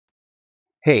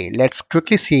Hey, let's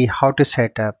quickly see how to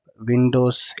set up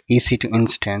Windows EC2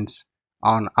 Instance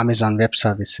on Amazon Web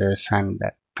Services and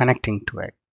connecting to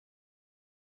it.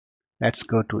 Let's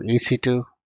go to EC2,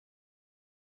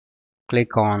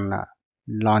 click on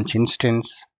Launch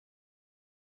Instance.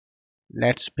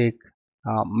 Let's pick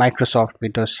Microsoft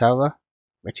Windows Server,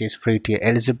 which is free tier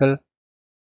eligible.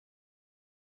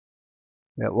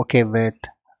 We're okay with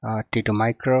T2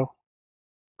 Micro.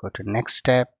 Go to next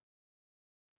step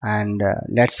and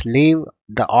let's leave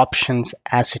the options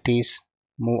as it is.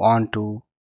 Move on to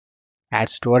add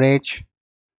storage.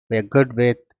 We're good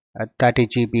with a 30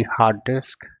 GB hard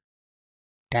disk.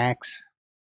 Tags.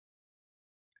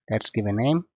 Let's give a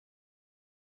name.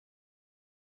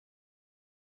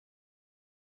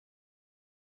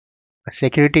 A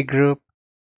security group.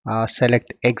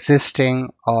 Select existing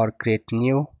or create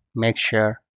new. Make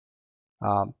sure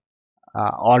uh,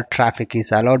 all traffic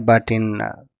is allowed, but in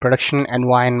production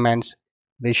environments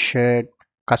we should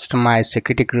customize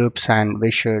security groups and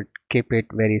we should keep it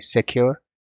very secure.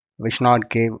 We should not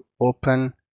give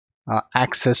open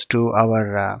access to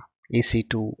our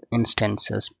EC2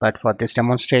 instances, but for this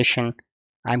demonstration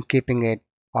I'm keeping it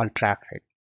all traffic.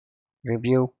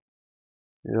 Review,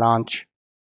 launch.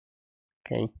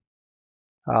 Okay,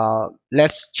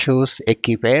 let's choose a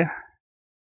key pair,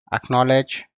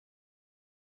 acknowledge,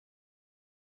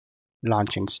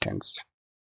 launch instance.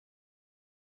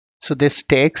 So this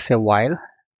takes a while,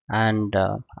 and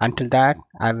until that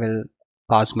I will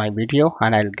pause my video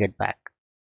and I'll get back.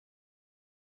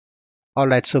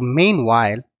 Alright, so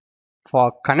meanwhile,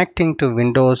 for connecting to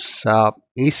Windows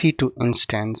EC2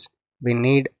 instance we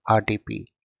need RDP.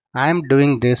 I am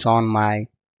doing this on my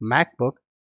MacBook.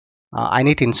 I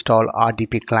need to install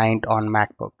RDP Client on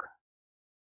MacBook.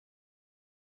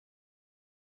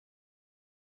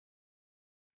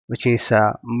 Which is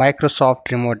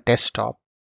Microsoft Remote Desktop.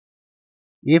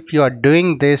 If you are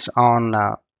doing this on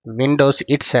Windows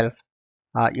itself,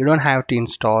 you don't have to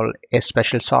install a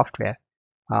special software.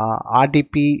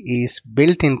 RDP is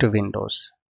built into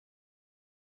Windows.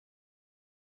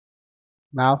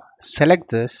 Now select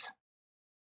this,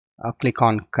 click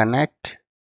on Connect,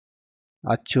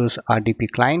 choose RDP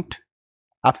Client.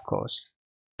 Of course,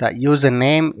 the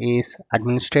username is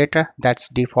administrator. That's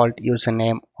default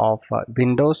username of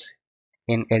Windows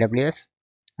in AWS.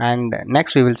 And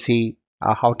next we will see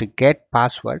how to get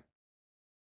password.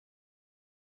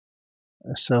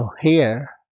 So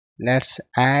here let's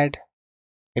add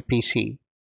a PC.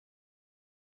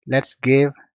 Let's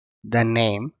give the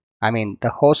name,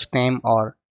 the host name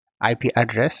or IP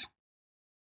address.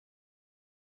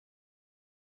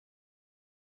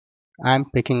 I'm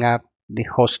picking up the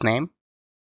host name.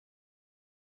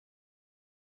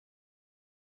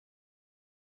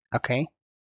 Okay,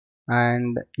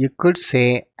 and you could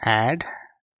say add.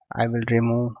 I will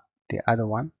remove the other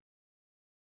one.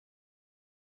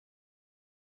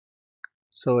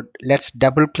 So let's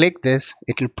double click this.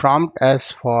 It will prompt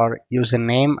us for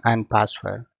username and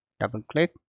password. Double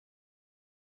click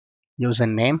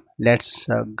username. Let's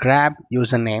grab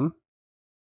username.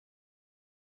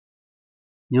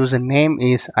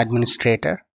 Username is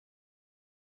administrator.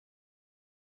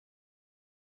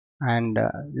 And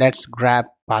let's grab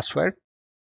password.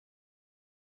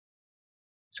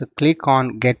 So click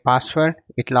on get password.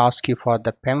 It will ask you for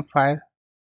the PEM file.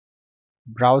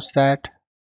 Browse that.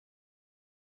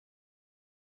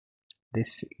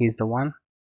 This is the one.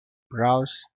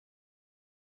 Browse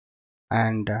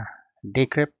and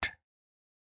decrypt.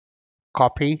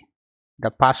 Copy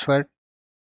the password.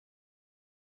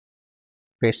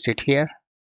 Paste it here.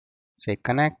 Say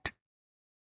connect.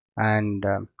 And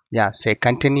say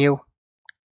continue.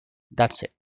 That's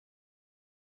it.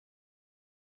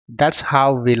 That's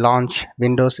how we launch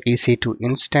Windows EC2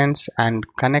 instance and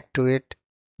connect to it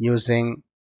using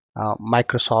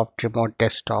Microsoft Remote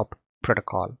Desktop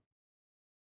protocol.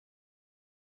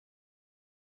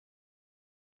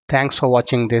 Thanks for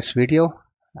watching this video,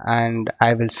 and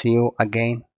I will see you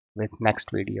again with next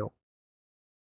video.